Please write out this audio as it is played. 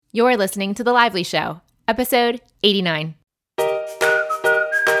You're listening to The Lively Show, episode 89.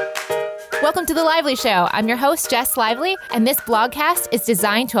 Welcome to The Lively Show. I'm your host, Jess Lively, and this blogcast is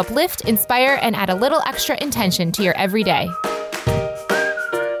designed to uplift, inspire, and add a little extra intention to your everyday.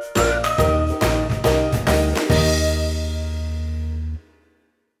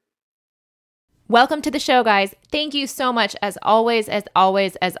 Welcome to the show, guys. Thank you so much, as always,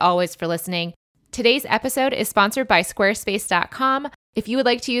 for listening. Today's episode is sponsored by Squarespace.com. If you would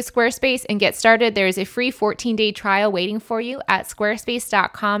like to use Squarespace and get started, there is a free 14-day trial waiting for you at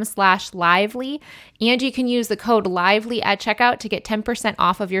squarespace.com/lively, and you can use the code LIVELY at checkout to get 10%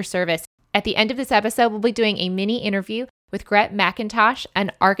 off of your service. At the end of this episode, we'll be doing a mini interview with Gret McIntosh,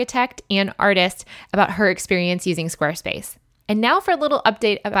 an architect and artist, about her experience using Squarespace. And now for a little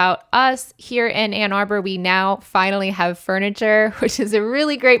update about us here in Ann Arbor. We now finally have furniture, which is a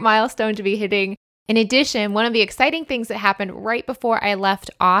really great milestone to be hitting. In addition, one of the exciting things that happened right before I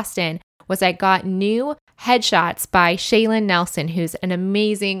left Austin was I got new headshots by Shaylin Nelson, who's an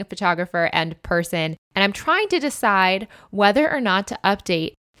amazing photographer and person. And I'm trying to decide whether or not to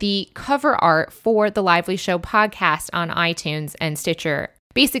update the cover art for the Lively Show podcast on iTunes and Stitcher.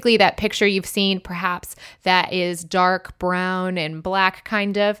 Basically, that picture you've seen, perhaps that is dark brown and black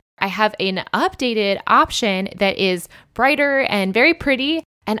kind of. I have an updated option that is brighter and very pretty.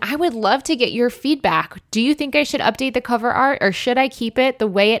 And I would love to get your feedback. Do you think I should update the cover art, or should I keep it the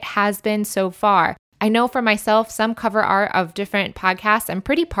way it has been so far? I know for myself, some cover art of different podcasts I'm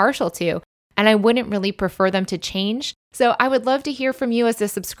pretty partial to, and I wouldn't really prefer them to change. So I would love to hear from you as a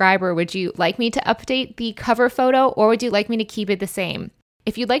subscriber. Would you like me to update the cover photo, or would you like me to keep it the same?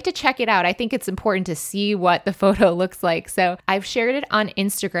 If you'd like to check it out, I think it's important to see what the photo looks like. So I've shared it on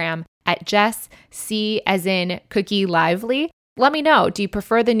Instagram at Jess C as in Cookie Lively. Let me know, do you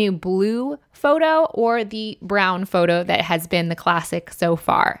prefer the new blue photo or the brown photo that has been the classic so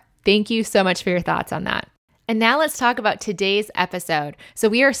far? Thank you so much for your thoughts on that. And now let's talk about today's episode. So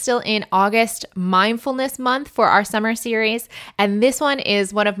we are still in August Mindfulness Month for our summer series. And this one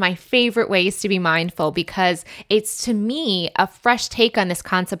is one of my favorite ways to be mindful because it's, to me, a fresh take on this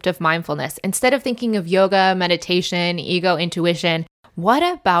concept of mindfulness. Instead of thinking of yoga, meditation, ego, intuition, what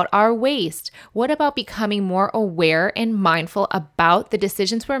about our waste? What about becoming more aware and mindful about the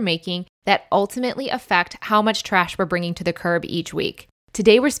decisions we're making that ultimately affect how much trash we're bringing to the curb each week?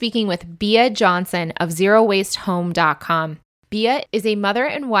 Today, we're speaking with Bea Johnson of ZeroWasteHome.com. Bea is a mother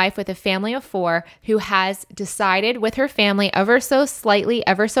and wife with a family of 4 who has decided with her family ever so subtly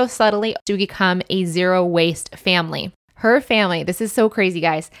to become a zero-waste family. Her family, this is so crazy,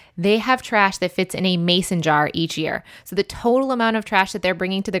 guys, they have trash that fits in a mason jar each year. So the total amount of trash that they're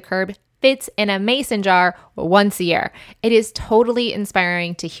bringing to the curb fits in a mason jar once a year. It is totally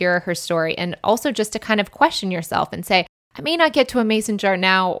inspiring to hear her story, and also just to kind of question yourself and say, I may not get to a mason jar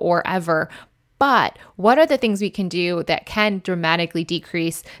now or ever, but what are the things we can do that can dramatically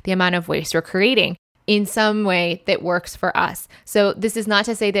decrease the amount of waste we're creating in some way that works for us? So this is not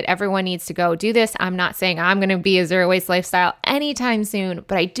to say that everyone needs to go do this. I'm not saying I'm going to be a zero waste lifestyle anytime soon,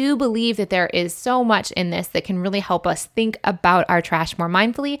 but I do believe that there is so much in this that can really help us think about our trash more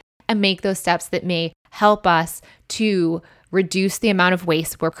mindfully and make those steps that may help us to reduce the amount of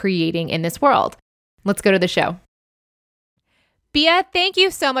waste we're creating in this world. Let's go to the show. Bea, thank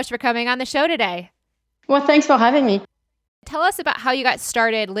you so much for coming on the show today. Well, thanks for having me. Tell us about how you got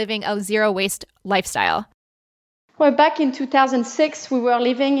started living a zero waste lifestyle. Well, back in 2006, we were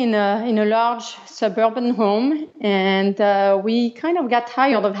living in a large suburban home, and we kind of got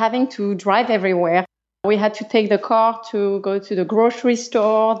tired of having to drive everywhere. We had to take the car to go to the grocery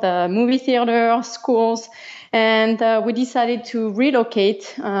store, the movie theater, schools, and we decided to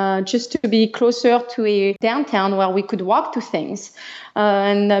relocate just to be closer to a downtown where we could walk to things.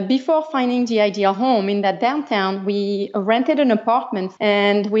 And before finding the ideal home in that downtown, we rented an apartment,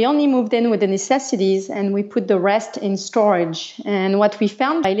 and we only moved in with the necessities, and we put the rest in storage. And what we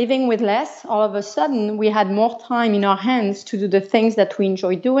found by living with less, all of a sudden, we had more time in our hands to do the things that we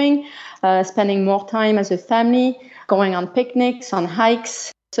enjoy doing, spending more time as a family, going on picnics, on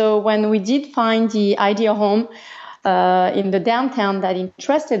hikes. So when we did find the ideal home in the downtown that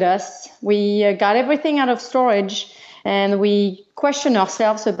interested us, we got everything out of storage, and we questioned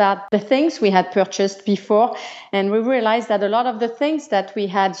ourselves about the things we had purchased before. And we realized that a lot of the things that we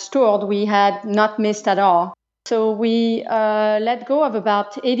had stored, we had not missed at all. So we let go of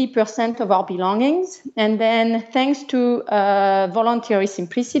about 80% of our belongings. And then thanks to voluntary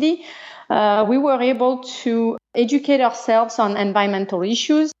simplicity, we were able to educate ourselves on environmental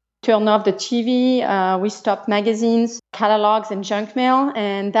issues, turn off the TV, we stopped magazines, catalogs and junk mail,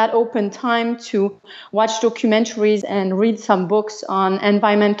 and that opened time to watch documentaries and read some books on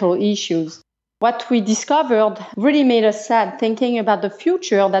environmental issues. What we discovered really made us sad, thinking about the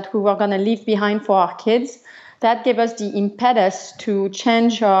future that we were going to leave behind for our kids. That gave us the impetus to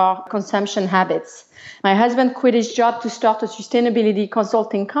change our consumption habits. My husband quit his job to start a sustainability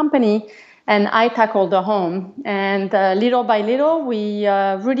consulting company, and I tackled the home. And little by little, we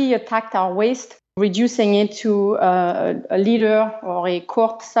really attacked our waste, reducing it to a liter or a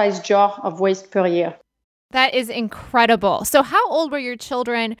quart-sized jar of waste per year. That is incredible. So how old were your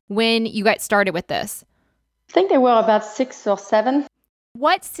children when you got started with this? I think they were about 6 or 7.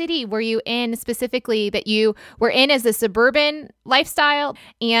 What city were you in specifically that you were in as a suburban lifestyle?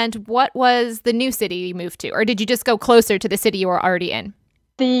 And what was the new city you moved to? Or did you just go closer to the city you were already in?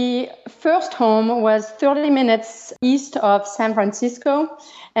 The first home was 30 minutes east of San Francisco,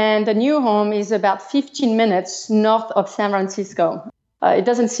 and the new home is about 15 minutes north of San Francisco. It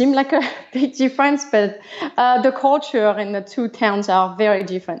doesn't seem like a big difference, but the culture in the two towns are very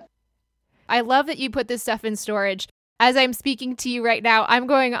different. I love that you put this stuff in storage. As I'm speaking to you right now, I'm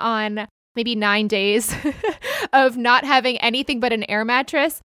going on maybe 9 days of not having anything but an air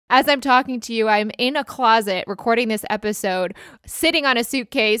mattress. As I'm talking to you, I'm in a closet recording this episode, sitting on a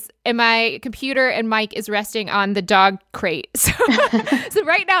suitcase, and my computer and mic is resting on the dog crate. So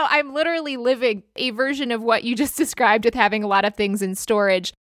right now, I'm literally living a version of what you just described with having a lot of things in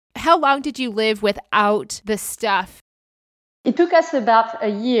storage. How long did you live without the stuff? It took us about a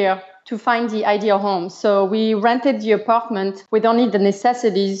year to find the ideal home. So we rented the apartment with only the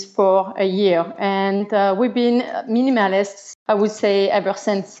necessities for a year. And we've been minimalists, I would say, ever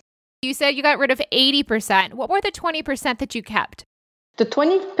since. You said you got rid of 80%. What were the 20% that you kept? The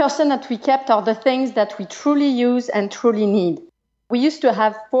 20% that we kept are the things that we truly use and truly need. We used to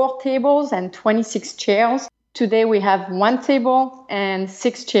have 4 tables and 26 chairs. Today we have 1 table and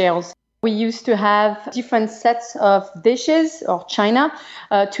 6 chairs. We used to have different sets of dishes or china.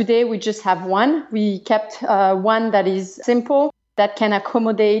 Today we just have one. We kept one that is simple, that can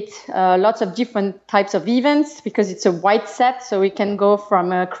accommodate lots of different types of events because it's a white set, so it can go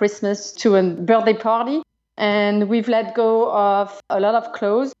from a Christmas to a birthday party. And we've let go of a lot of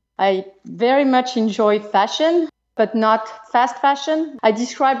clothes. I very much enjoy fashion, but not fast fashion. I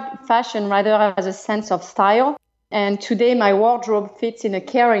describe fashion rather as a sense of style. And today my wardrobe fits in a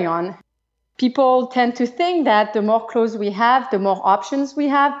carry-on. People tend to think that the more clothes we have, the more options we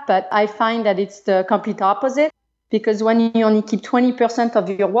have, but I find that it's the complete opposite. Because when you only keep 20% of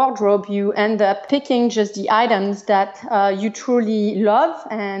your wardrobe, you end up picking just the items that you truly love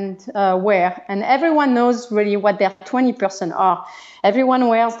and wear. And everyone knows really what their 20% are. Everyone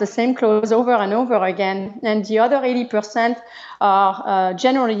wears the same clothes over and over again. And the other 80% are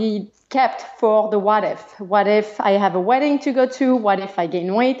generally kept for the what if. What if I have a wedding to go to? What if I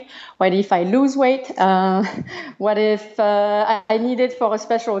gain weight? What if I lose weight? What if I need it for a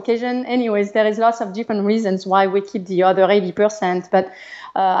special occasion? Anyways, there is lots of different reasons why we keep the other 80%, but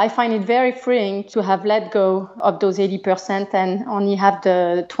I find it very freeing to have let go of those 80% and only have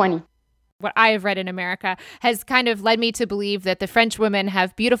the 20%. What I have read in America has kind of led me to believe that the French women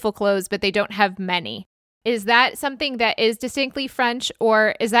have beautiful clothes, but they don't have many. Is that something that is distinctly French,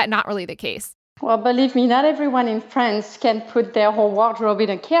 or is that not really the case? Well, believe me, not everyone in France can put their whole wardrobe in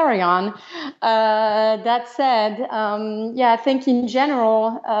a carry-on. That said, I think in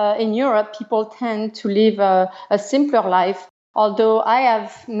general, in Europe, people tend to live a simpler life. Although I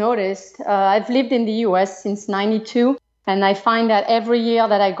have noticed, I've lived in the US since 92, and I find that every year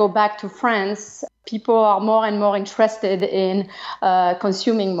that I go back to France, people are more and more interested in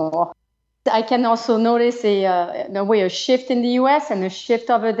consuming more. I can also notice a shift in the US and a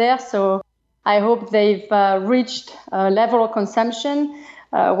shift over there. So I hope they've reached a level of consumption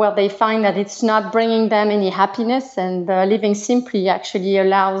where they find that it's not bringing them any happiness, and living simply actually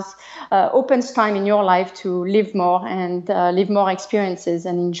opens time in your life to live more and live more experiences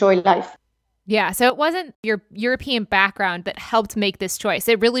and enjoy life. Yeah, so it wasn't your European background that helped make this choice.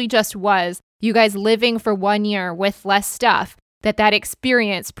 It really just was you guys living for 1 year with less stuff that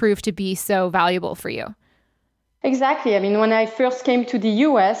experience proved to be so valuable for you. Exactly. I mean, when I first came to the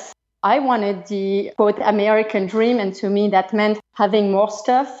US, I wanted the, quote, American dream. And to me, that meant having more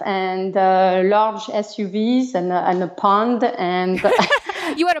stuff and large SUVs and a pond. And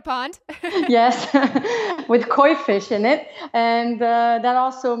You want a pond? Yes, with koi fish in it. And that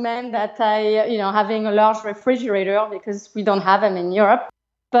also meant that having a large refrigerator, because we don't have them in Europe.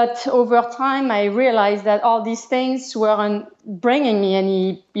 But over time, I realized that all these things weren't bringing me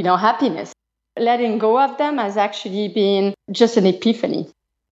any, happiness. Letting go of them has actually been just an epiphany.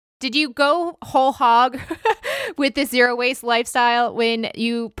 Did you go whole hog with the zero waste lifestyle when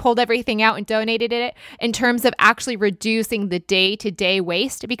you pulled everything out and donated it in terms of actually reducing the day-to-day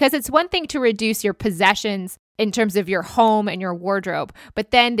waste? Because it's one thing to reduce your possessions in terms of your home and your wardrobe,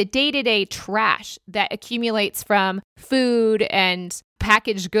 but then the day-to-day trash that accumulates from food and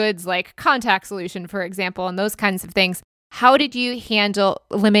packaged goods like contact solution, for example, and those kinds of things. How did you handle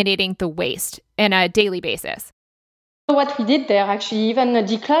eliminating the waste on a daily basis? What we did there, actually, even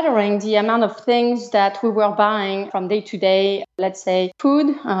decluttering the amount of things that we were buying from day to day, let's say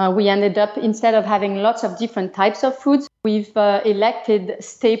food, we ended up, instead of having lots of different types of foods, we've elected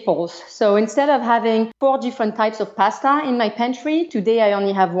staples. So instead of having 4 different types of pasta in my pantry, today I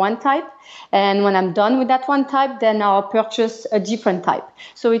only have one type. And when I'm done with that one type, then I'll purchase a different type.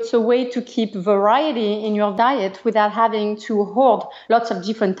 So it's a way to keep variety in your diet without having to hoard lots of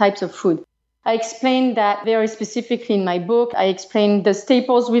different types of food. I explained that very specifically in my book. I explained the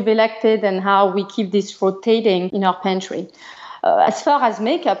staples we've elected and how we keep this rotating in our pantry. As far as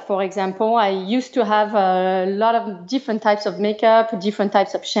makeup, for example, I used to have a lot of different types of makeup, different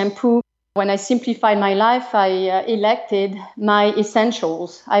types of shampoo. When I simplified my life, I elected my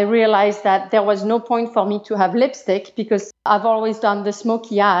essentials. I realized that there was no point for me to have lipstick because I've always done the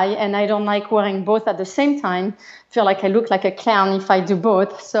smoky eye and I don't like wearing both at the same time. I feel like I look like a clown if I do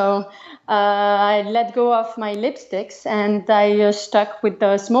both. So I let go of my lipsticks and I stuck with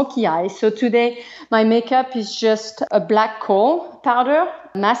the smoky eye. So today my makeup is just a black kohl powder,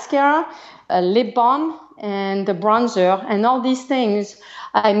 mascara, a lip balm, and a bronzer. And all these things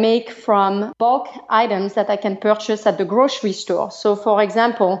I make from bulk items that I can purchase at the grocery store. So for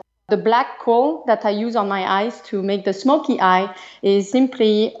example, the black kohl that I use on my eyes to make the smoky eye is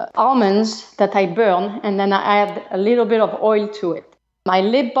simply almonds that I burn and then I add a little bit of oil to it. My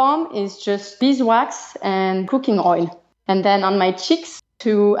lip balm is just beeswax and cooking oil. And then on my cheeks,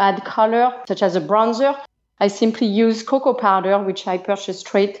 to add color, such as a bronzer, I simply use cocoa powder, which I purchase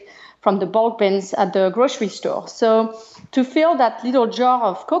straight from the bulk bins at the grocery store. So to fill that little jar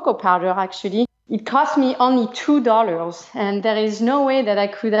of cocoa powder, actually, it cost me only $2. And there is no way that I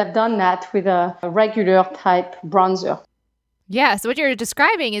could have done that with a regular type bronzer. Yeah, so what you're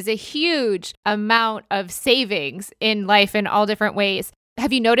describing is a huge amount of savings in life in all different ways.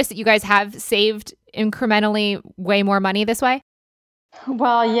 Have you noticed that you guys have saved incrementally way more money this way?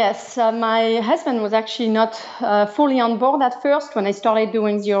 Well, yes. My husband was actually not fully on board at first when I started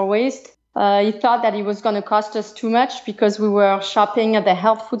doing zero waste. He thought that it was going to cost us too much because we were shopping at the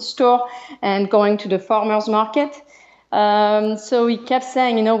health food store and going to the farmer's market. So he kept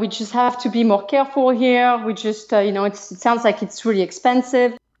saying, we just have to be more careful here. We just, it sounds like it's really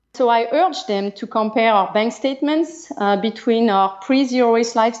expensive. So I urged him to compare our bank statements between our pre-zero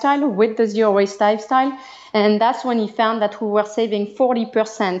waste lifestyle with the zero waste lifestyle. And that's when he found that we were saving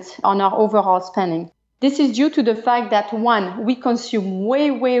 40% on our overall spending. This is due to the fact that, one, we consume way,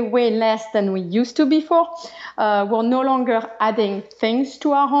 way, way less than we used to before. We're no longer adding things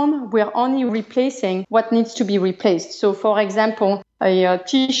to our home. We're only replacing what needs to be replaced. So, for example, a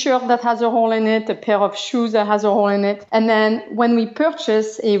t-shirt that has a hole in it, a pair of shoes that has a hole in it. And then when we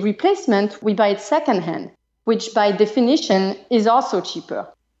purchase a replacement, we buy it secondhand, which by definition is also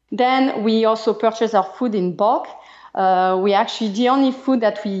cheaper. Then we also purchase our food in bulk. The only food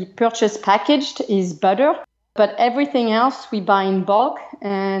that we purchase packaged is butter, but everything else we buy in bulk.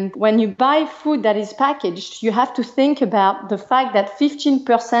 And when you buy food that is packaged, you have to think about the fact that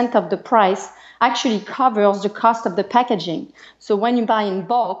 15% of the price actually covers the cost of the packaging. So when you buy in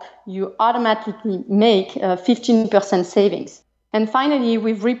bulk, you automatically make 15% savings. And finally,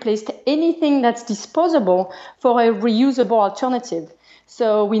 we've replaced anything that's disposable for a reusable alternative.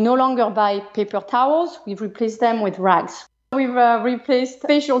 So we no longer buy paper towels, we've replaced them with rags. We've replaced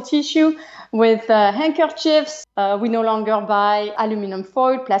facial tissue with handkerchiefs. We no longer buy aluminum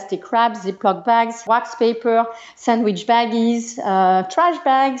foil, plastic wraps, Ziploc bags, wax paper, sandwich baggies, trash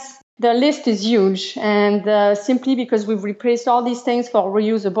bags. The list is huge. And simply because we've replaced all these things for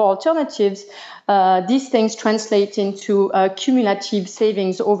reusable alternatives, these things translate into cumulative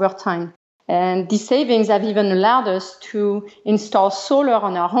savings over time. And these savings have even allowed us to install solar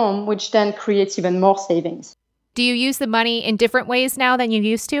on our home, which then creates even more savings. Do you use the money in different ways now than you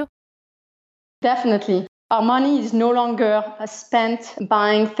used to? Definitely. Our money is no longer spent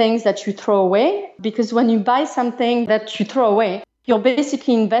buying things that you throw away, because when you buy something that you throw away, you're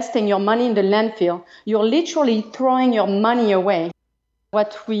basically investing your money in the landfill. You're literally throwing your money away.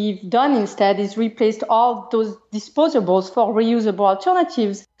 What we've done instead is replaced all those disposables for reusable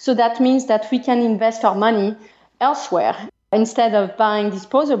alternatives. So that means that we can invest our money elsewhere. Instead of buying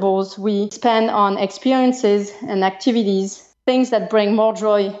disposables, we spend on experiences and activities things that bring more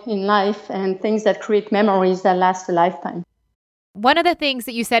joy in life and things that create memories that last a lifetime. One of the things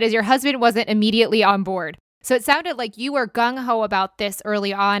that you said is your husband wasn't immediately on board. So it sounded like you were gung-ho about this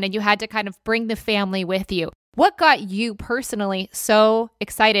early on and you had to kind of bring the family with you. What got you personally so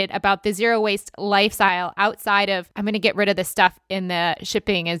excited about the zero waste lifestyle outside of, I'm going to get rid of the stuff in the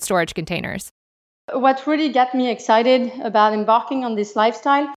shipping and storage containers? What really got me excited about embarking on this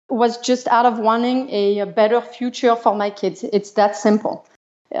lifestyle was just out of wanting a better future for my kids. It's that simple.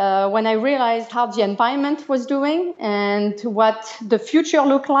 When I realized how the environment was doing and what the future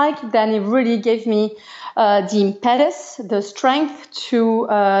looked like, then it really gave me the impetus, the strength to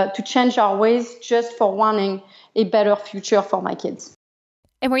change our ways just for wanting a better future for my kids.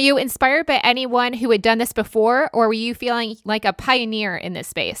 And were you inspired by anyone who had done this before, or were you feeling like a pioneer in this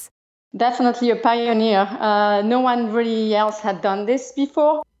space? Definitely a pioneer. No one really else had done this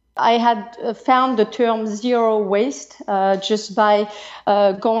before. I had found the term zero waste just by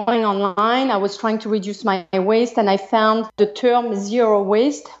going online. I was trying to reduce my waste, and I found the term zero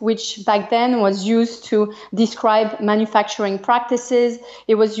waste, which back then was used to describe manufacturing practices.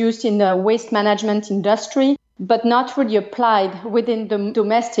 It was used in the waste management industry, but not really applied within the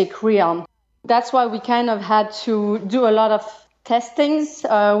domestic realm. That's why we kind of had to do a lot of testings.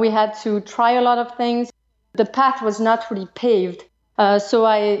 We had to try a lot of things. The path was not really paved. So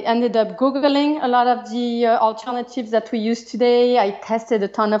I ended up Googling a lot of the alternatives that we use today. I tested a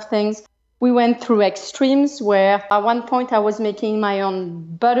ton of things. We went through extremes where at one point I was making my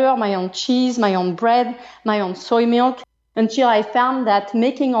own butter, my own cheese, my own bread, my own soy milk, until I found that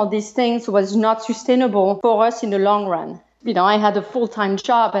making all these things was not sustainable for us in the long run. I had a full-time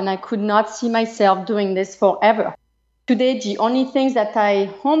job and I could not see myself doing this forever. Today, the only things that I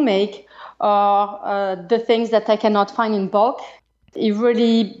home make are the things that I cannot find in bulk. It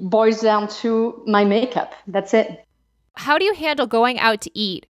really boils down to my makeup. That's it. How do you handle going out to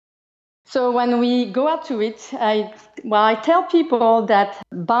eat? So when we go out to eat, I tell people that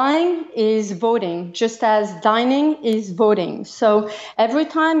buying is voting, just as dining is voting. So every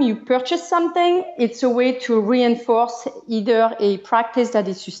time you purchase something, it's a way to reinforce either a practice that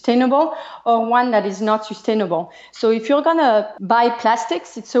is sustainable or one that is not sustainable. So if you're going to buy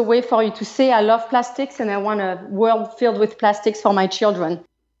plastics, it's a way for you to say, I love plastics and I want a world filled with plastics for my children.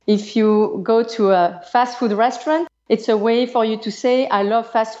 If you go to a fast food restaurant, it's a way for you to say, I love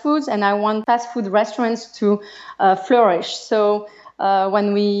fast foods and I want fast food restaurants to flourish. So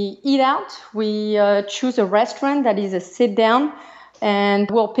when we eat out, we choose a restaurant that is a sit down, and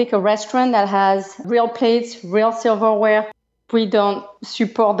we'll pick a restaurant that has real plates, real silverware. We don't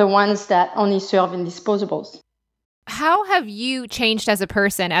support the ones that only serve in disposables. How have you changed as a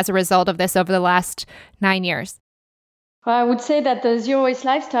person as a result of this over the last 9 years? I would say that the zero waste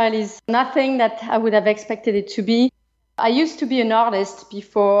lifestyle is nothing that I would have expected it to be. I used to be an artist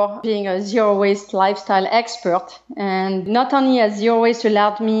before being a zero waste lifestyle expert. And not only has zero waste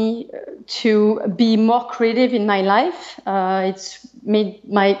allowed me to be more creative in my life, it's made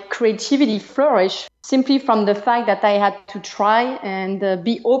my creativity flourish simply from the fact that I had to try and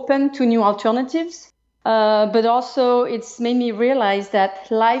be open to new alternatives. But also it's made me realize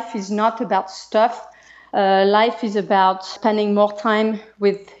that life is not about stuff. Life is about spending more time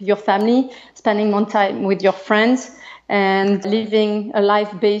with your family, spending more time with your friends, and living a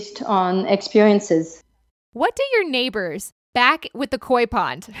life based on experiences. What do your neighbors back with the koi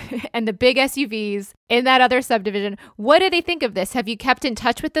pond and the big SUVs in that other subdivision, what do they think of this? Have you kept in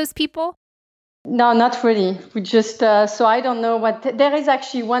touch with those people? No, not really. We just, so I don't know there is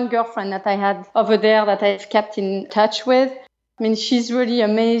actually one girlfriend that I had over there that I've kept in touch with. I mean, she's really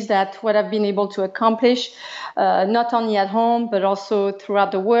amazed at what I've been able to accomplish, not only at home, but also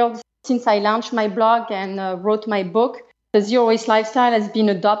throughout the world. Since I launched my blog and wrote my book, the Zero Waste Lifestyle has been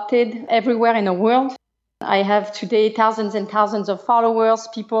adopted everywhere in the world. I have today thousands and thousands of followers,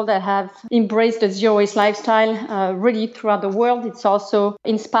 people that have embraced the Zero Waste Lifestyle really throughout the world. It's also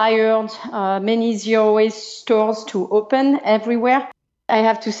inspired many Zero Waste stores to open everywhere. I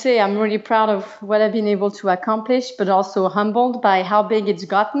have to say I'm really proud of what I've been able to accomplish, but also humbled by how big it's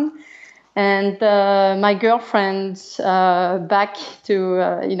gotten. And my girlfriends back to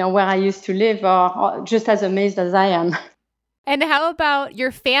where I used to live are just as amazed as I am. And how about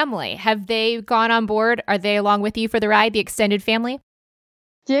your family? Have they gone on board? Are they along with you for the ride, the extended family?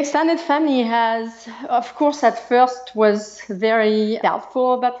 The extended family has, of course, at first was very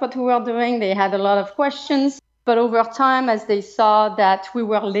doubtful about what we were doing. They had a lot of questions. But over time, as they saw that we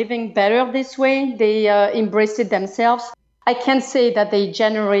were living better this way, they embraced it themselves. I can't say that they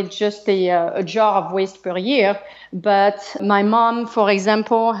generate just a jar of waste per year, but my mom, for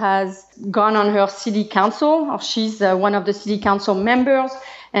example, has gone on her city council, or she's one of the city council members,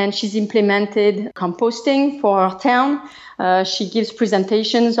 and she's implemented composting for her town. She gives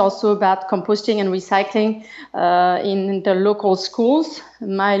presentations also about composting and recycling in the local schools.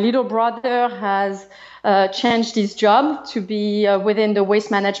 My little brother has changed his job to be within the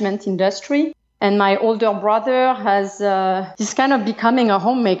waste management industry. And my older brother he's kind of becoming a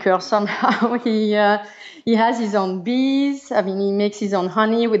homemaker somehow. He has his own bees. I mean, he makes his own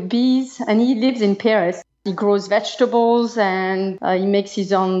honey with bees, and he lives in Paris. He grows vegetables, and he makes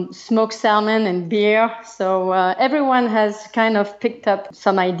his own smoked salmon and beer. So everyone has kind of picked up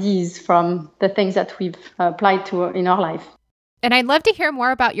some ideas from the things that we've applied to in our life. And I'd love to hear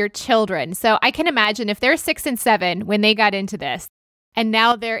more about your children. So I can imagine if they're 6 and 7 when they got into this, and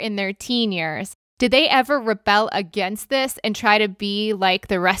now they're in their teen years, did they ever rebel against this and try to be like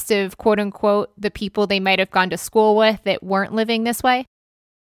the rest of, quote unquote, the people they might have gone to school with that weren't living this way?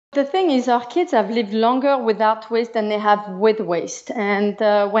 The thing is, our kids have lived longer without waste than they have with waste. And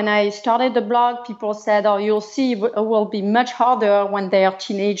when I started the blog, people said, oh, you'll see, it will be much harder when they are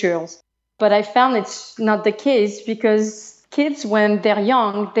teenagers. But I found it's not the case, because kids, when they're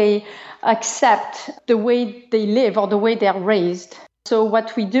young, they accept the way they live or the way they're raised. So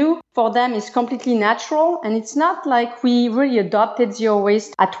what we do for them is completely natural, and it's not like we really adopted zero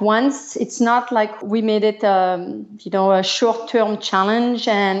waste at once. It's not like we made it, a short-term challenge,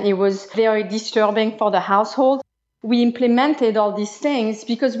 and it was very disturbing for the household. We implemented all these things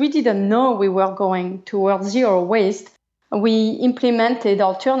because we didn't know we were going towards zero waste. We implemented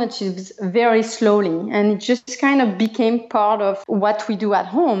alternatives very slowly, and it just kind of became part of what we do at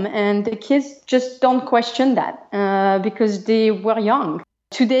home. And the kids just don't question that because they were young.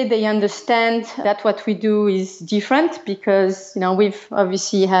 Today, they understand that what we do is different because, we've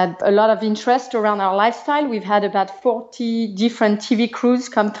obviously had a lot of interest around our lifestyle. We've had about 40 different TV crews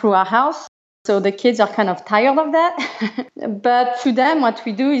come through our house. So the kids are kind of tired of that. But to them, what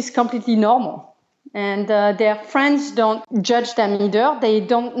we do is completely normal. And their friends don't judge them either. They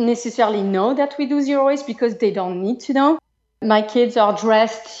don't necessarily know that we do zero waste because they don't need to know. My kids are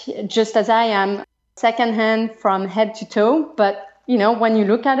dressed just as I am, secondhand from head to toe. But, when you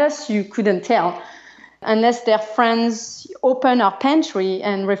look at us, you couldn't tell. Unless their friends open our pantry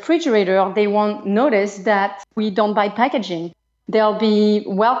and refrigerator, they won't notice that we don't buy packaging. They'll be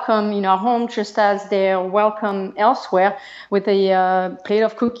welcome in our home just as they're welcome elsewhere with a plate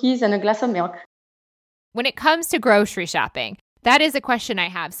of cookies and a glass of milk. When it comes to grocery shopping, that is a question I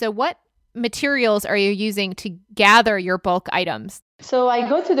have. So what materials are you using to gather your bulk items? So I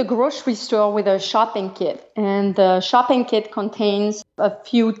go to the grocery store with a shopping kit, and the shopping kit contains a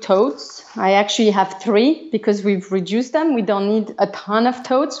few totes. I actually have 3 because we've reduced them. We don't need a ton of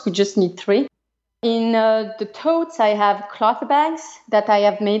totes. We just need 3. In the totes, I have cloth bags that I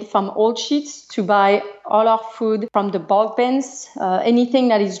have made from old sheets to buy all our food from the bulk bins. Anything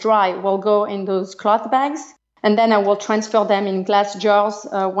that is dry will go in those cloth bags, and then I will transfer them in glass jars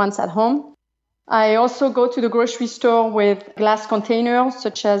once at home. I also go to the grocery store with glass containers,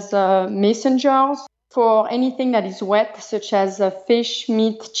 such as mason jars, for anything that is wet, such as fish,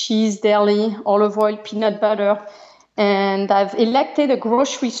 meat, cheese, deli, olive oil, peanut butter. And I've elected a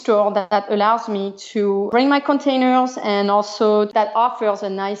grocery store that allows me to bring my containers and also that offers a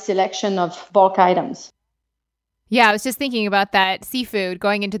nice selection of bulk items. Yeah, I was just thinking about that seafood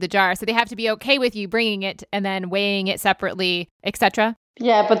going into the jar. So they have to be okay with you bringing it and then weighing it separately, etc.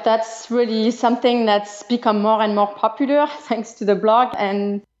 Yeah, but that's really something that's become more and more popular thanks to the blog.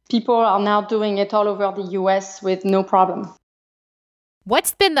 And people are now doing it all over the US with no problem.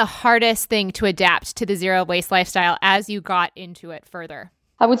 What's been the hardest thing to adapt to the zero waste lifestyle as you got into it further?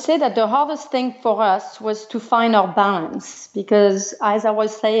 I would say that the hardest thing for us was to find our balance because, as I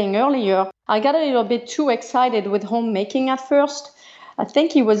was saying earlier, I got a little bit too excited with homemaking at first. I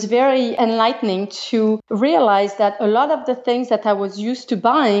think it was very enlightening to realize that a lot of the things that I was used to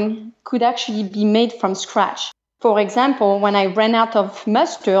buying could actually be made from scratch. For example, when I ran out of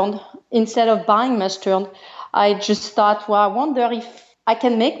mustard, instead of buying mustard, I just thought, well, I wonder if I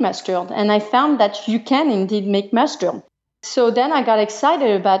can make mustard. And I found that you can indeed make mustard. So then I got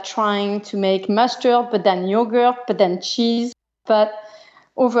excited about trying to make mustard, but then yogurt, but then cheese. But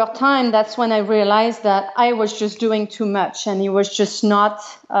over time, that's when I realized that I was just doing too much and it was just not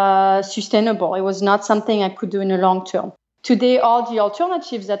sustainable. It was not something I could do in the long term. Today, all the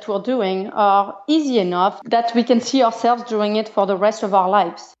alternatives that we're doing are easy enough that we can see ourselves doing it for the rest of our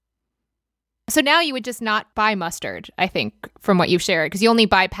lives. So now you would just not buy mustard, I think, from what you've shared, because you only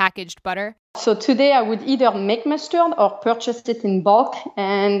buy packaged butter. So today I would either make mustard or purchase it in bulk.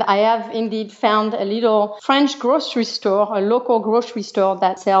 And I have indeed found a little French grocery store, a local grocery store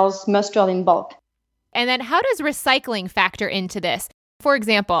that sells mustard in bulk. And then how does recycling factor into this? For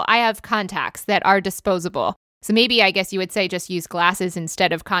example, I have contacts that are disposable. So maybe I guess you would say just use glasses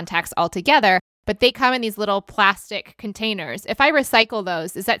instead of contacts altogether, but they come in these little plastic containers. If I recycle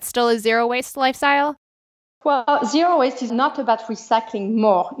those, is that still a zero waste lifestyle? Well, zero waste is not about recycling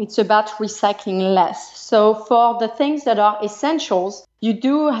more. It's about recycling less. So for the things that are essentials, you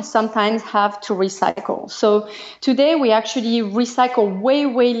do sometimes have to recycle. So today we actually recycle way,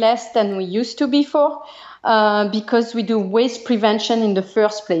 way less than we used to before because we do waste prevention in the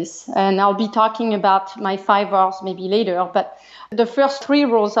first place. And I'll be talking about my 5 R's maybe later, but the first 3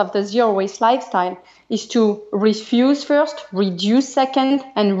 rules of the zero waste lifestyle is to refuse first, reduce second,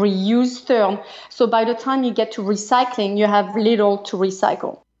 and reuse third. So by the time you get to recycling, you have little to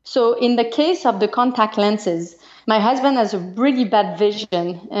recycle. So in the case of the contact lenses, my husband has a really bad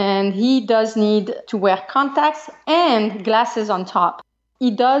vision and he does need to wear contacts and glasses on top. He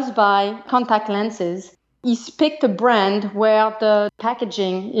does buy contact lenses. He's picked a brand where the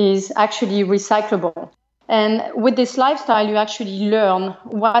packaging is actually recyclable. And with this lifestyle, you actually learn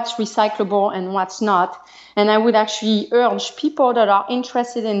what's recyclable and what's not. And I would actually urge people that are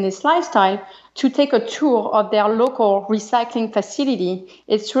interested in this lifestyle to take a tour of their local recycling facility.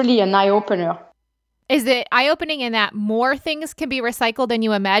 It's really an eye-opener. Is it eye-opening in that more things can be recycled than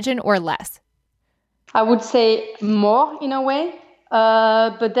you imagine or less? I would say more in a way.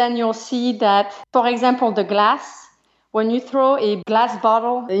 But then you'll see that, for example, the glass, when you throw a glass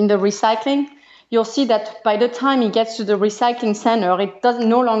bottle in the recycling, you'll see that by the time it gets to the recycling center, it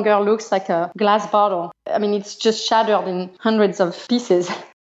no longer looks like a glass bottle. I mean, it's just shattered in hundreds of pieces.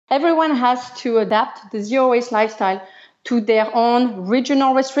 Everyone has to adapt the zero waste lifestyle to their own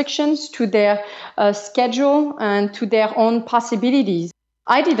regional restrictions, to their schedule, and to their own possibilities.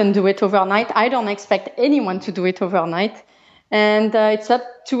 I didn't do it overnight. I don't expect anyone to do it overnight. And it's up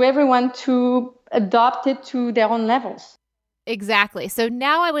to everyone to adopt it to their own levels. Exactly. So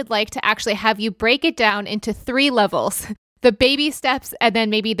now I would like to actually have you break it down into 3 levels. The baby steps, and then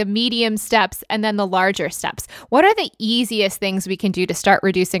maybe the medium steps, and then the larger steps. What are the easiest things we can do to start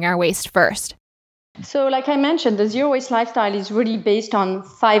reducing our waste first? So like I mentioned, the zero waste lifestyle is really based on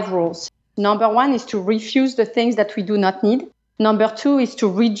 5 rules. Number 1 is to refuse the things that we do not need. Number 2 is to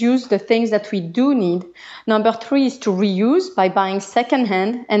reduce the things that we do need. Number 3 is to reuse by buying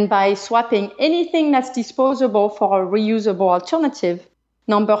secondhand and by swapping anything that's disposable for a reusable alternative.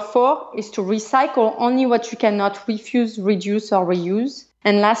 Number 4 is to recycle only what you cannot refuse, reduce, or reuse.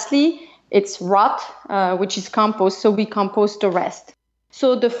 And lastly, it's rot, which is compost, so we compost the rest.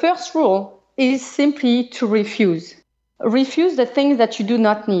 So the first rule is simply to refuse. Refuse the things that you do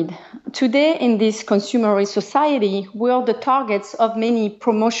not need. Today, in this consumerist society, we are the targets of many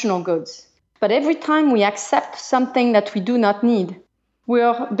promotional goods. But every time we accept something that we do not need, we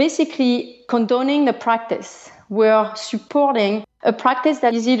are basically condoning the practice. We are supporting a practice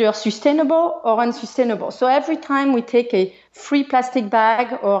that is either sustainable or unsustainable. So every time we take a free plastic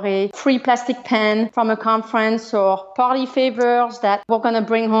bag or a free plastic pen from a conference or party favors that we're going to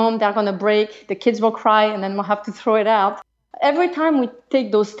bring home, they're going to break, the kids will cry, and then we'll have to throw it out. Every time we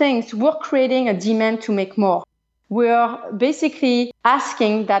take those things, we're creating a demand to make more. We're basically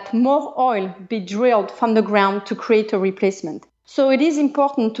asking that more oil be drilled from the ground to create a replacement. So it is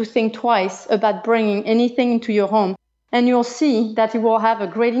important to think twice about bringing anything into your home. And you'll see that it will have a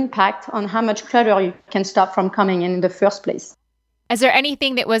great impact on how much clutter you can stop from coming in the first place. Is there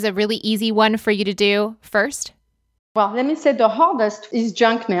anything that was a really easy one for you to do first? Well, let me say the hardest is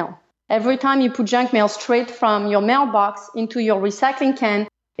junk mail. Every time you put junk mail straight from your mailbox into your recycling can,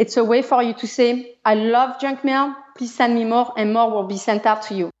 it's a way for you to say, I love junk mail, please send me more, and more will be sent out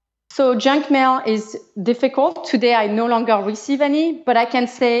to you. So junk mail is difficult. Today, I no longer receive any, but I can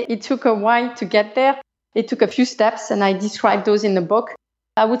say it took a while to get there. It took a few steps, and I described those in the book.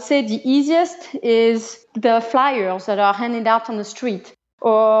 I would say the easiest is the flyers that are handed out on the street,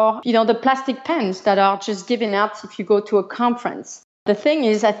 or the plastic pens that are just given out if you go to a conference. The thing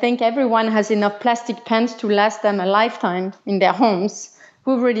is, I think everyone has enough plastic pens to last them a lifetime in their homes.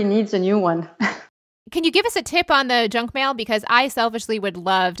 Who really needs a new one? Can you give us a tip on the junk mail? Because I selfishly would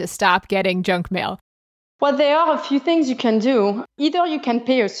love to stop getting junk mail. Well, there are a few things you can do. Either you can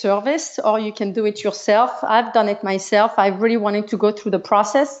pay a service or you can do it yourself. I've done it myself. I really wanted to go through the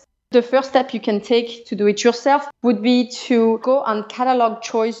process. The first step you can take to do it yourself would be to go on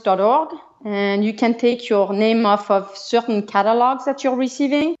catalogchoice.org, and you can take your name off of certain catalogs that you're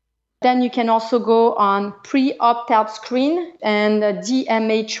receiving. Then you can also go on pre-opt-out screen and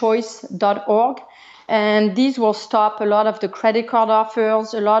dmachoice.org. And these will stop a lot of the credit card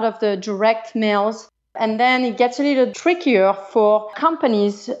offers, a lot of the direct mails. And then it gets a little trickier for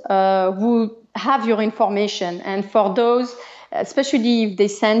companies who have your information. And for those, especially if they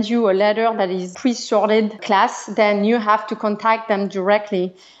send you a letter that is pre-sorted class, then you have to contact them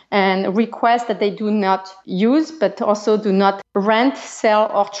directly and request that they do not use, but also do not rent, sell,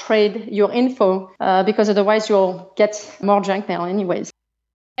 or trade your info, because otherwise you'll get more junk mail anyways.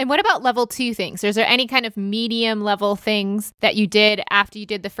 And what about level 2 things? Is there any kind of medium level things that you did after you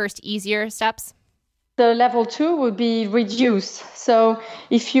did the first easier steps? The level 2 would be reduce. So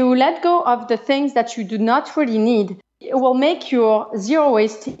if you let go of the things that you do not really need, it will make your zero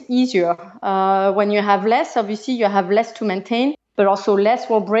waste easier. When you have less, obviously you have less to maintain, but also less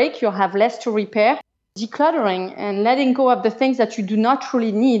will break, you'll have less to repair. Decluttering and letting go of the things that you do not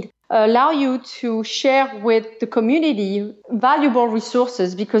really need allow you to share with the community valuable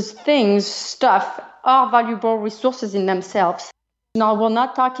resources, because things, stuff, are valuable resources in themselves. Now, we're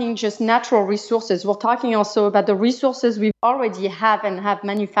not talking just natural resources. We're talking also about the resources we already have and have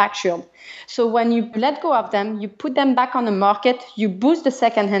manufactured. So when you let go of them, you put them back on the market, you boost the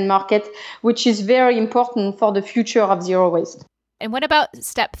secondhand market, which is very important for the future of zero waste. And what about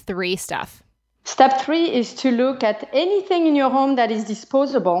step 3 stuff? Step 3 is to look at anything in your home that is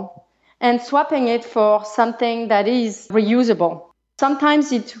disposable and swapping it for something that is reusable.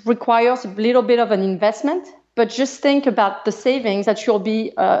 Sometimes it requires a little bit of an investment, but just think about the savings that you'll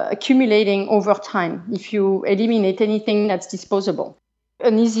be accumulating over time if you eliminate anything that's disposable.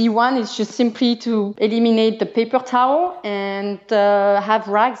 An easy one is just simply to eliminate the paper towel and have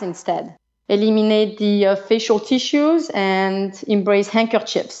rags instead. Eliminate the facial tissues and embrace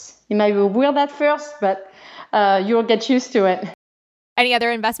handkerchiefs. It might be weird at first, but you'll get used to it. Any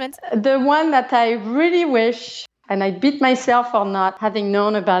other investments? The one that I really wish, and I beat myself for not having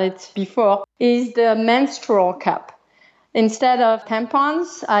known about it before, is the menstrual cup. Instead of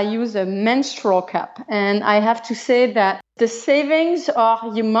tampons, I use a menstrual cup. And I have to say that the savings are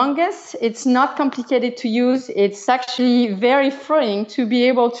humongous. It's not complicated to use. It's actually very freeing to be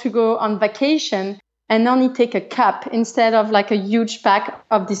able to go on vacation and only take a cup instead of like a huge pack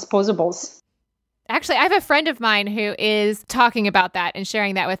of disposables. Actually, I have a friend of mine who is talking about that and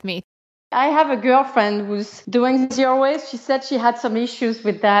sharing that with me. I have a girlfriend who's doing zero waste. She said she had some issues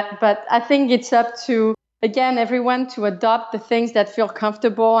with that, but I think it's up to, again, everyone to adopt the things that feel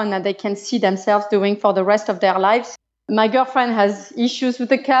comfortable and that they can see themselves doing for the rest of their lives. My girlfriend has issues with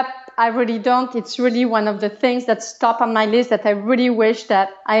the cup. I really don't. It's really one of the things that's top on my list that I really wish that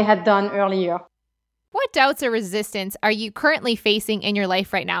I had done earlier. What doubts or resistance are you currently facing in your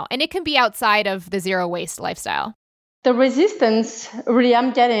life right now? And it can be outside of the zero waste lifestyle. The resistance really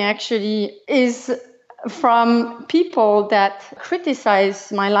I'm getting actually is from people that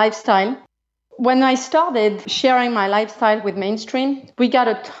criticize my lifestyle. When I started sharing my lifestyle with mainstream, we got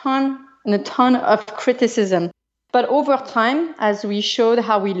a ton of criticism. But over time, as we showed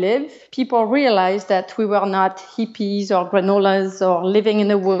how we live, people realized that we were not hippies or granolas or living in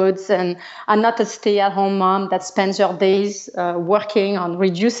the woods, and I'm not a stay-at-home mom that spends her days working on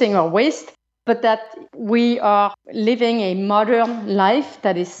reducing our waste, but that we are living a modern life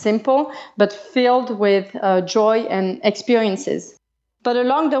that is simple, but filled with joy and experiences. But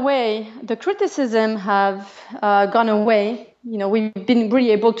along the way, the criticism have gone away. You know, we've been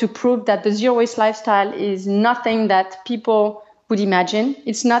really able to prove that the zero waste lifestyle is nothing that people would imagine.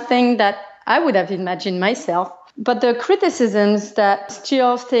 It's nothing that I would have imagined myself. But the criticisms that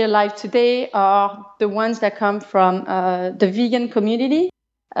still stay alive today are the ones that come from the vegan community.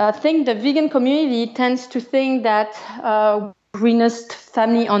 I think the vegan community tends to think that greenest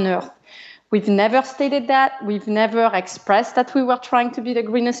family on earth. We've never stated that. We've never expressed that we were trying to be the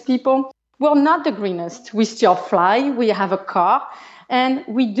greenest people. We're not the greenest. We still fly, we have a car, and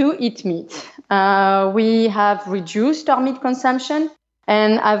we do eat meat. We have reduced our meat consumption,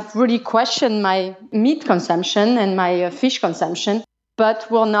 and I've really questioned my meat consumption and my fish consumption, but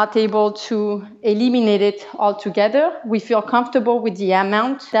we're not able to eliminate it altogether. We feel comfortable with the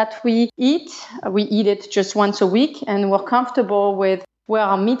amount that we eat. We eat it just once a week, and we're comfortable with where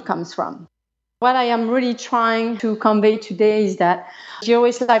our meat comes from. What I am really trying to convey today is that zero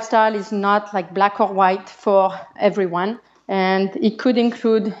waste lifestyle is not like black or white for everyone, and it could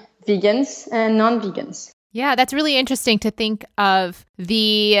include vegans and non-vegans. Yeah, that's really interesting to think of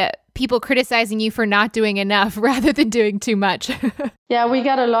the people criticizing you for not doing enough rather than doing too much. Yeah, we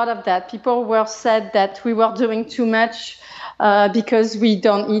got a lot of that. People were said that we were doing too much. because we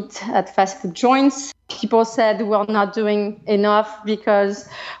don't eat at fast food joints. People said we're not doing enough because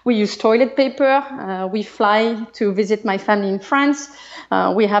we use toilet paper. We fly to visit my family in France.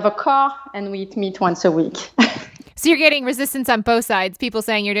 We have a car and we eat meat once a week. So you're getting resistance on both sides, people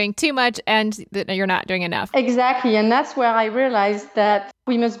saying you're doing too much and that you're not doing enough. Exactly. And that's where I realized that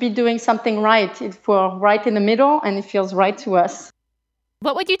we must be doing something right. If we're right in the middle and it feels right to us.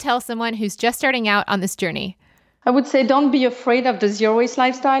 What would you tell someone who's just starting out on this journey? I would say don't be afraid of the zero waste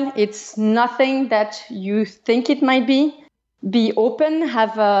lifestyle. It's nothing that you think it might be. Be open,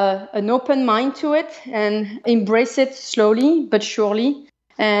 have an open mind to it, and embrace it slowly but surely.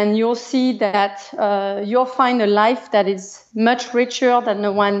 And you'll see that you'll find a life that is much richer than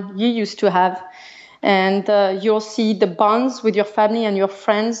the one you used to have. And you'll see the bonds with your family and your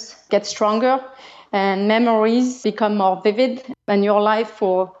friends get stronger, and memories become more vivid, and your life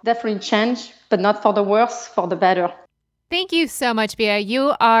will definitely change, but not for the worse, for the better. Thank you so much, Bia.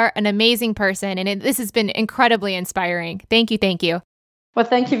 You are an amazing person, and this has been incredibly inspiring. Thank you. Thank you. Well,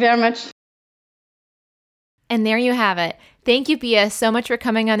 thank you very much. And there you have it. Thank you, Bia, so much for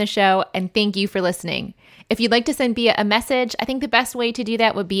coming on the show, and thank you for listening. If you'd like to send Bia a message, I think the best way to do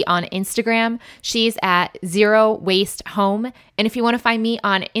that would be on Instagram. She's at Zero Waste Home. And if you want to find me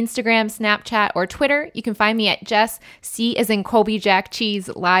on Instagram, Snapchat, or Twitter, you can find me at Jess, C as in Colby Jack Cheese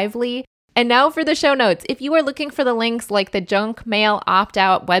Lively. And now for the show notes. If you are looking for the links like the junk mail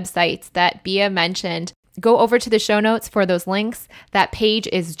opt-out websites that Bia mentioned, go over to the show notes for those links. That page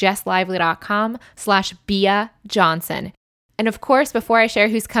is jesslively.com/Bia Johnson. And of course, before I share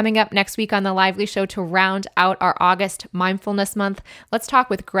who's coming up next week on The Lively Show to round out our August Mindfulness Month, let's talk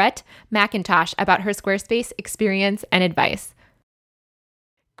with Gret McIntosh about her Squarespace experience and advice.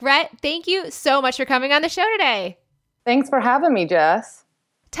 Gret, thank you so much for coming on the show today. Thanks for having me, Jess.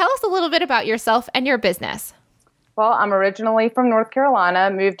 Tell us a little bit about yourself and your business. Well, I'm originally from North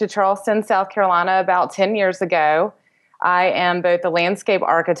Carolina, moved to Charleston, South Carolina about 10 years ago. I am both a landscape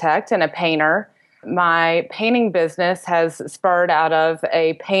architect and a painter. My painting business has spurred out of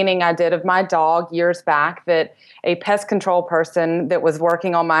a painting I did of my dog years back that a pest control person that was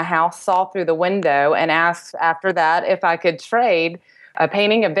working on my house saw through the window and asked after that if I could trade a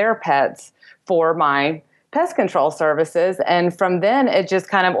painting of their pets for my pest control services. And from then, it just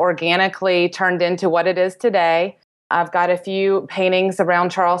kind of organically turned into what it is today. I've got a few paintings around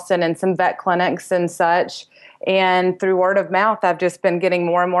Charleston and some vet clinics and such. And through word of mouth, I've just been getting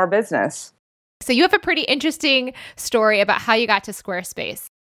more and more business. So you have a pretty interesting story about how you got to Squarespace.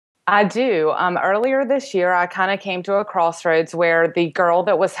 I do. Earlier this year, I kind of came to a crossroads where the girl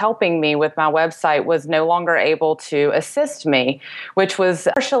that was helping me with my website was no longer able to assist me, which was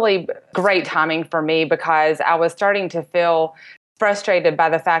partially great timing for me because I was starting to feel frustrated by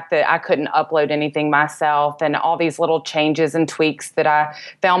the fact that I couldn't upload anything myself and all these little changes and tweaks that I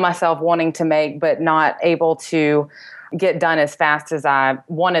found myself wanting to make, but not able to get done as fast as I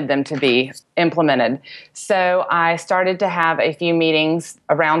wanted them to be implemented. So I started to have a few meetings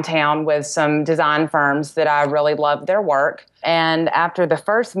around town with some design firms that I really loved their work. And after the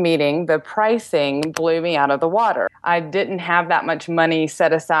first meeting, the pricing blew me out of the water. I didn't have that much money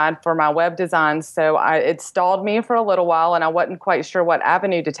set aside for my web design, so it stalled me for a little while, and I wasn't quite sure what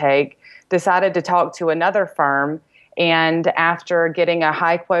avenue to take. Decided to talk to another firm. And after getting a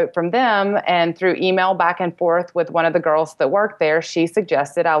high quote from them and through email back and forth with one of the girls that worked there, she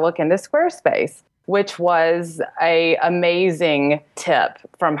suggested I look into Squarespace, which was an amazing tip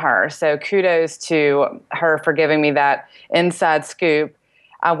from her. So kudos to her for giving me that inside scoop.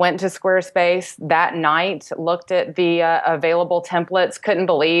 I went to Squarespace that night, looked at the available templates, couldn't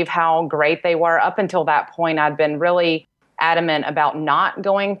believe how great they were. Up until that point, I'd been really adamant about not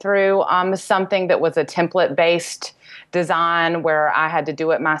going through something that was a template-based design where I had to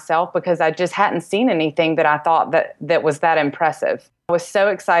do it myself because I just hadn't seen anything that I thought that was that impressive. I was so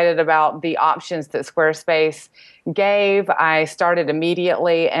excited about the options that Squarespace gave. I started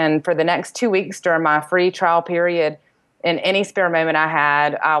immediately, and for the next 2 weeks during my free trial period, in any spare moment I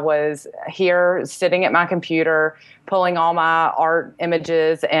had, I was here sitting at my computer, pulling all my art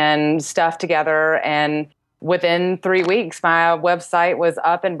images and stuff together, and within 3 weeks, my website was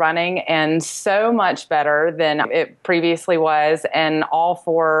up and running and so much better than it previously was, and all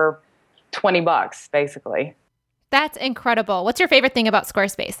for $20, basically. That's incredible. What's your favorite thing about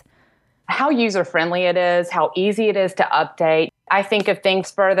Squarespace? how user-friendly it is, how easy it is to update. I think of things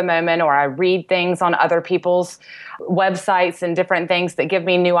spur of the moment, or I read things on other people's websites and different things that give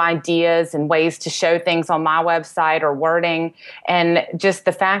me new ideas and ways to show things on my website or wording. And just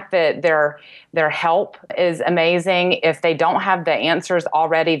the fact that their help is amazing. If they don't have the answers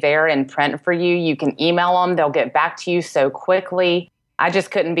already there in print for you, you can email them. They'll get back to you so quickly. I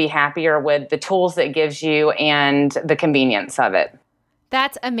just couldn't be happier with the tools it gives you and the convenience of it.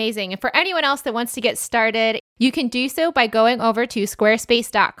 That's amazing. And for anyone else that wants to get started, you can do so by going over to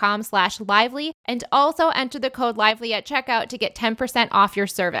squarespace.com/lively and also enter the code lively at checkout to get 10% off your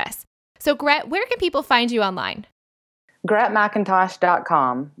service. So Gret, where can people find you online?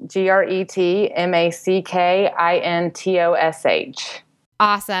 GretMacintosh.com, GretMacintosh.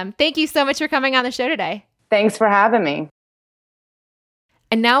 Awesome. Thank you so much for coming on the show today. Thanks for having me.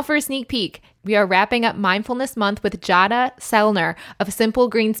 And now for a sneak peek. We are wrapping up Mindfulness Month with Jada Selner of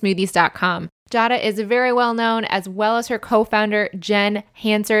SimpleGreensSmoothies.com. Jada is very well known, as well as her co-founder, Jen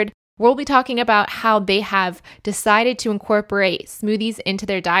Hansard. We'll be talking about how they have decided to incorporate smoothies into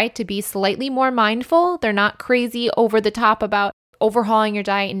their diet to be slightly more mindful. They're not crazy over the top about overhauling your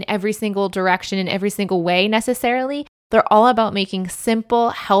diet in every single direction, in every single way necessarily. They're all about making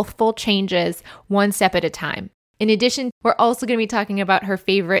simple, healthful changes one step at a time. In addition, we're also going to be talking about her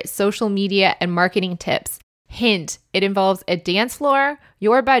favorite social media and marketing tips. Hint, it involves a dance floor,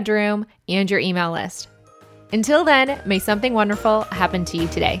 your bedroom, and your email list. Until then, may something wonderful happen to you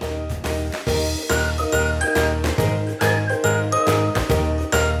today.